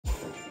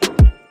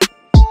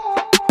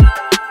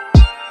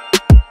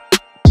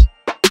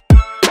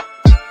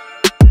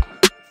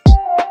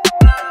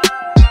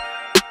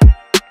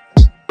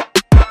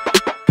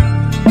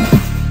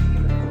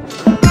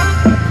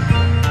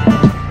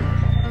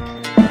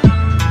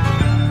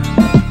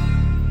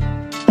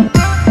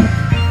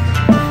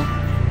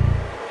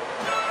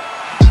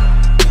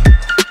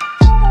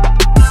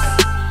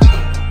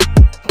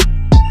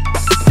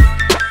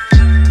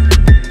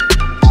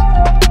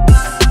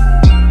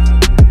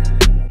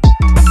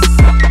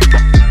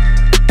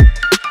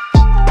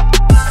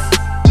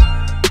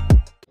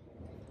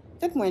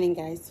morning,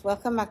 guys.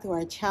 Welcome back to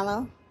our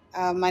channel.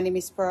 My name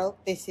is Pearl.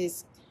 This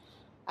is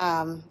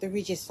the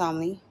Regis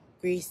family,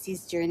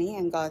 Grace's journey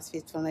and God's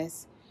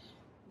faithfulness.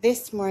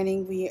 This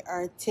morning we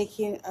are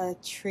taking a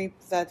trip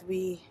that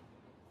we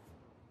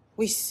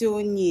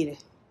so need.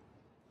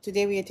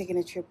 Today we are taking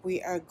a trip.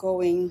 We are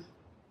going.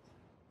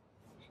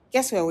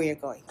 Guess where we are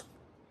going?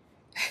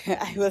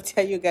 I will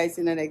tell you guys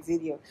in the next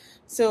video.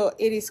 So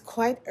it is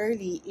quite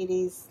early. It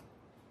is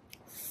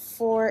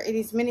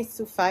minutes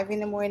to 5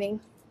 in the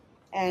morning,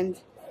 and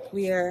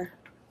we are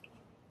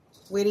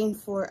waiting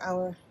for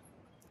our.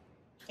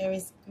 There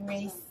is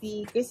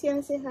Gracie. Gracie, you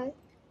want to say hi?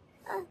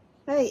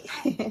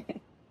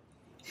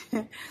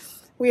 Hi.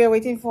 We are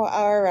waiting for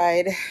our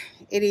ride.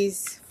 It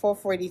is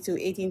 4:42,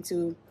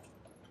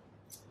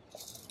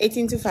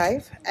 18 to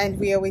 5, and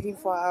we are waiting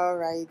for our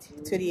ride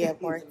to the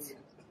airport.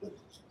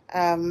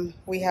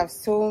 We have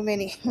so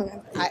many.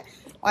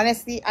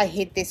 Honestly, I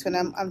hate this when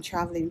I'm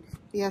traveling.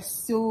 We have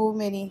so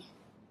many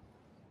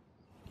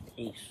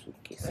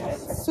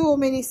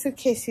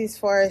suitcases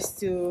for us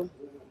to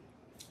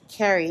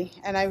carry,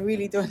 and I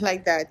really don't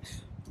like that.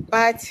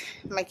 But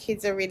my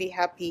kids are really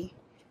happy.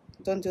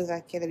 Don't do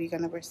that, kid. Are you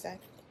gonna burst that?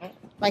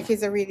 My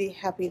kids are really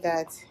happy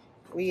that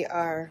we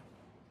are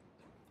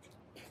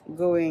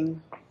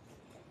going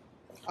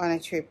on a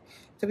trip.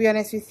 To be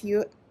honest with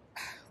you,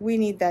 we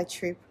need that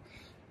trip.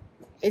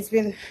 It's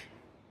been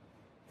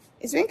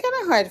kind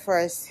of hard for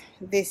us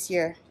this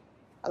year.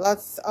 A lot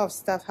of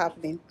stuff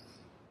happening,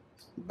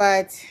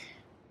 but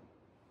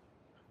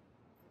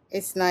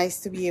it's nice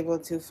to be able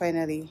to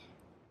finally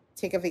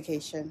take a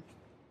vacation,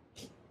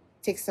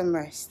 take some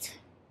rest.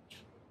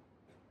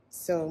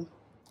 So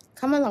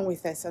come along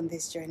with us on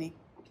this journey.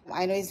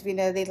 I know it's been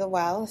a little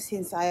while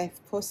since I've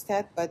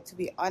posted, but to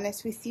be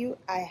honest with you,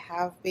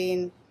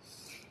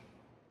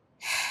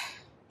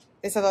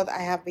 there's a lot I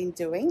have been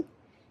doing.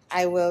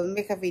 I will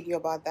make a video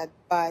about that,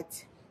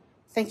 but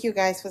thank you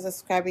guys for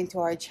subscribing to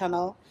our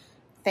channel.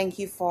 Thank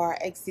you for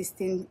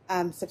existing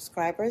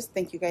subscribers.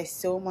 Thank you guys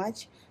so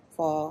much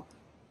for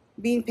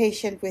being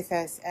patient with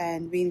us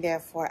and being there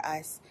for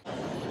us.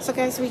 So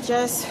guys, we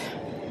just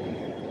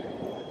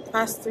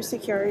passed through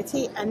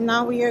security and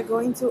now we are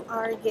going to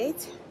our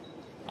gate,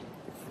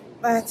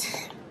 but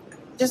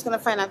just gonna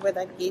find out where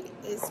that gate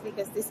is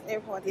because this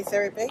airport is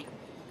very big,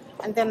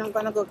 and then I'm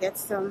gonna go get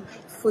some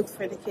food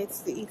for the kids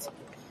to eat.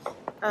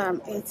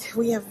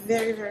 We are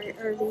very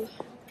early.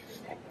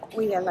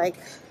 We are like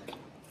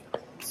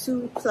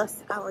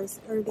 2+ hours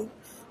early,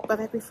 but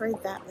I prefer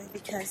it that way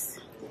because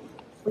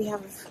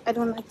I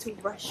don't like to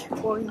rush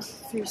going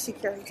through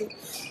security.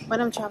 When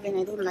I'm traveling,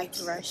 I don't like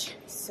to rush.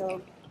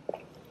 So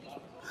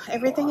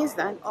everything is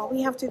done. All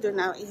we have to do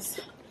now is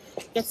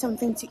get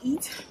something to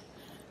eat,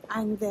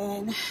 and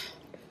then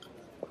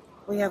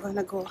we are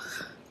gonna go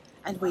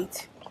and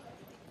wait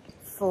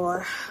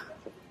for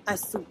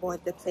us to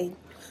board the plane.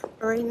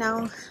 Right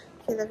now,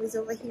 Caleb is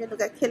over here.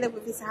 Look at Caleb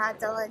with his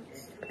hat on.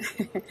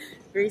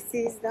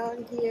 Gracie is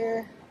down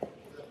here,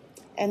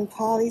 and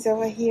Paul is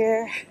over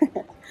here.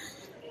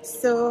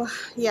 So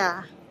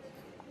yeah,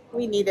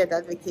 we needed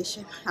that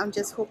vacation. I'm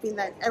just hoping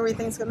that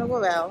everything's gonna go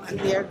well and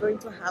we are going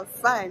to have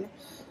fun,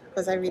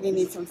 because I really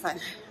need some fun.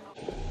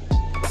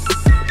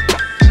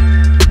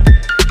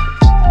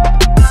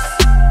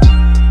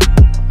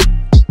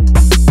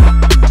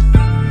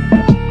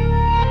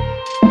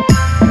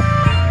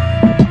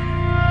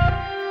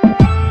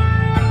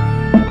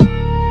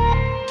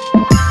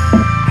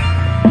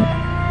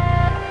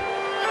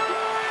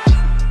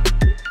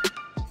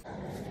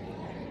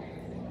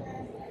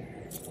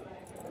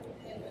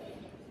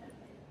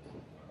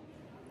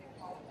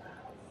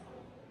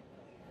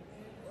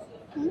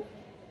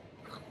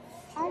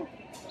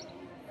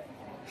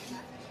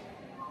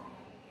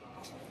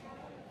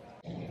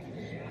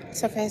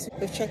 So guys,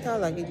 we've checked our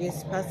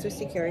luggages, passed through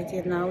security,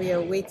 and now we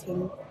are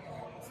waiting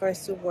for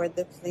us to board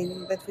the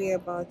plane, but we are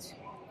about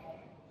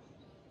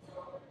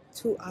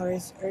 2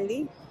 hours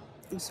early,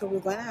 and so we're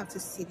gonna have to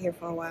sit here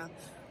for a while.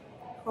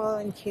 Paul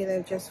and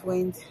Caleb just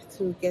went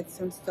to get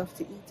some stuff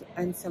to eat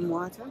and some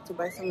water, to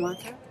buy some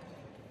water.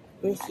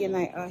 Gracie and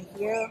I are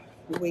here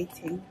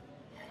waiting,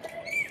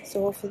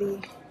 so hopefully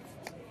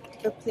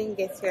the plane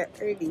gets here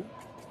early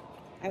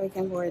and we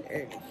can board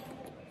early.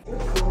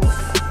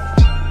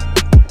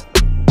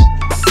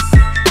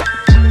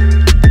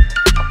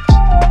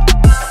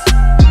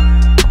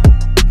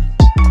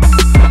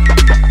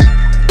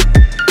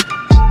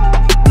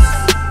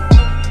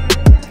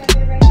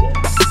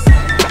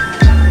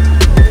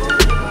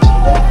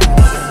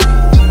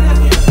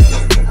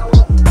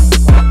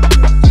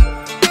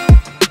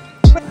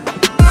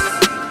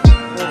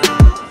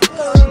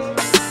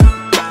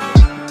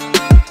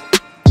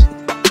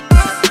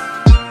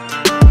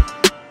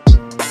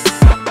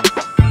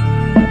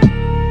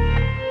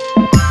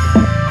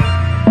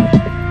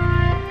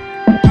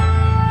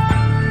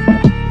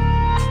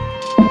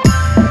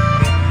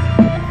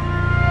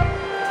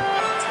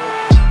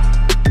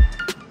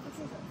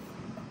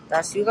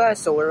 That's you guys,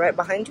 so we're right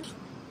behind you?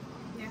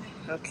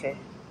 Yeah. Okay.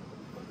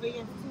 But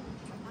yeah,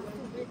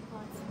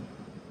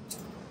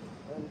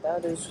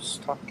 Dad is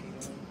just talking.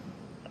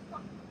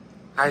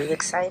 Are you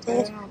excited?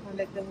 I don't know, I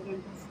like the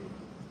woman.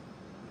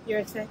 You're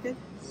excited?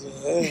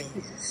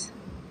 Yes.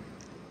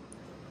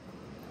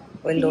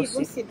 Can Window you go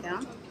seat. sit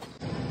down?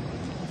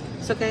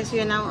 So guys, we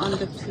are now on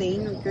the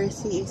plane.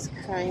 Gracie is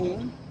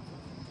crying.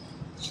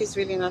 She's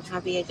really not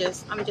happy.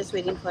 I'm just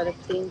waiting for the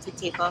plane to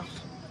take off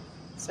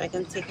so I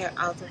can take her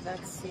out of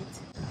that seat.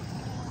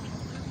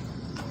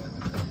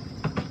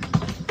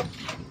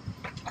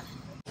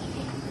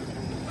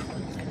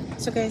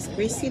 So guys,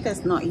 Gracie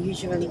does not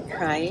usually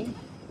cry,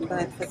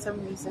 but for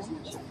some reason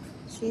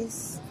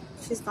she's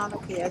not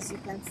okay, as you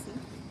can see.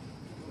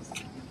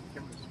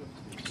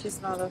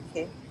 She's not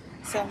okay.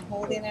 So I'm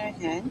holding her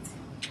hand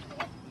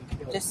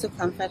just to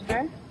comfort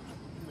her.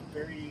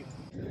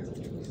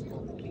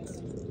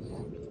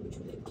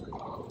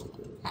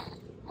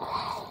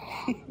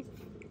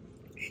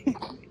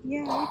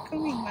 Yeah, we're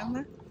coming,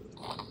 Mama.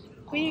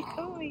 Where you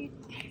going?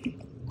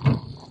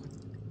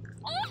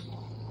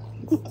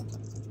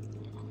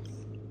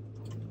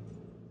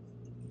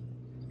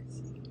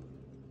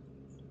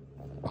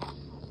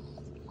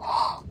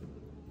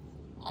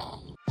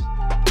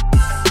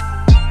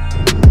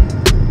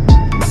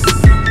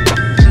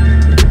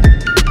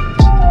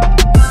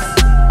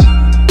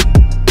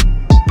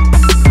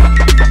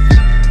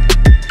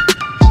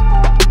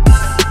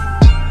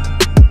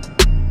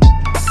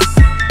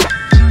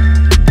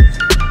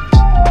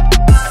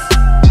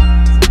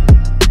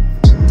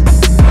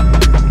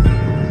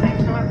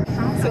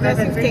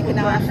 Taken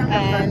off,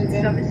 and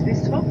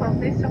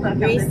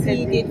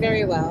Gracie did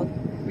very well.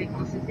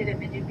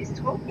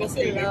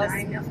 Gracie loves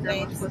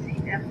plates.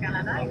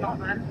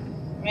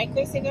 Right,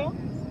 Gracie girl?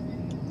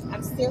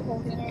 I'm still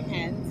holding her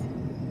hand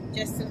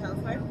just to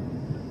help her.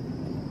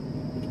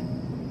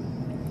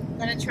 I'm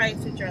gonna try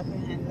to drop her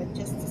hand, but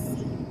just to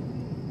see.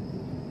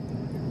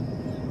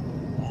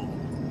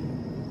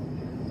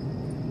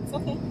 It's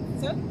okay.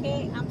 It's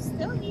okay. I'm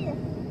still here.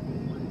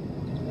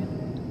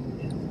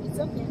 It's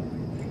okay.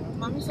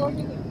 Mommy's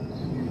holding you.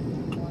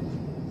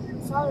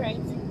 It's alright.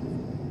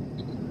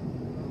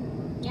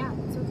 Yeah,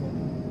 it's okay.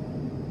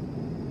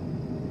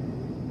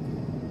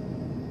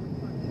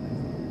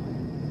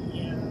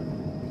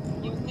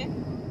 You okay?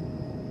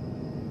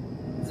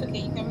 It's okay.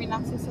 You can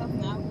relax yourself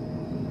now.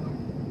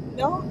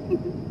 No?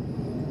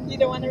 You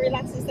don't want to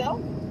relax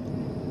yourself?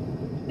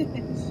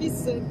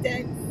 She's so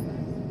tense.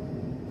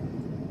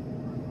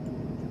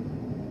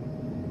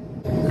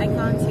 I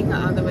can't take her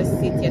out of her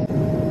seat yet.